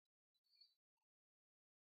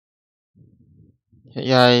Hey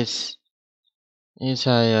guys, it's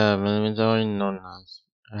Melvin known as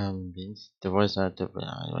Vince, the voice actor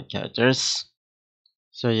behind my characters.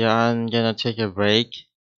 So yeah, I'm gonna take a break.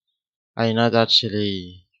 I'm not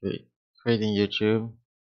actually creating YouTube.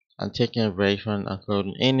 I'm taking a break from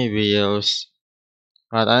uploading any videos,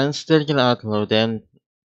 but I'm still gonna upload them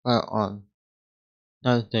on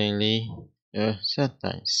not daily,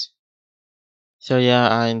 sometimes. So yeah,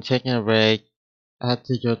 I'm taking a break. I had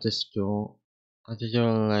to go to school. I had to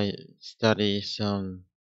go like study some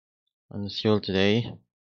on the school today.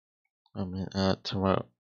 Tomorrow.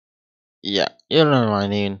 Yeah, you know what I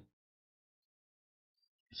mean.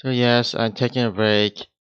 So yes, I'm taking a break.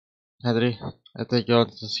 I had to go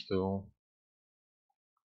to school,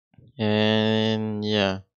 and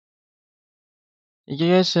yeah, you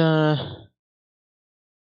guys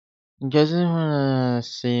you guys wanna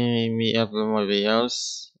see me upload more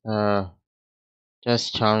videos?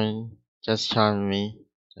 Just comment me,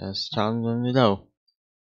 just comment below.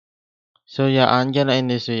 So yeah, I'm gonna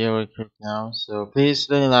end this video real quick now. So please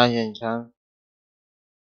leave a like and comment,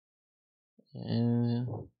 and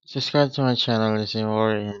subscribe to my channel to see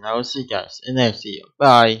more. And I will see you guys in the next video.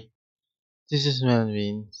 Bye. This is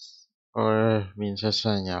Melvin, or means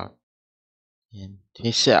signing out, and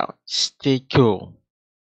peace out. Stay cool.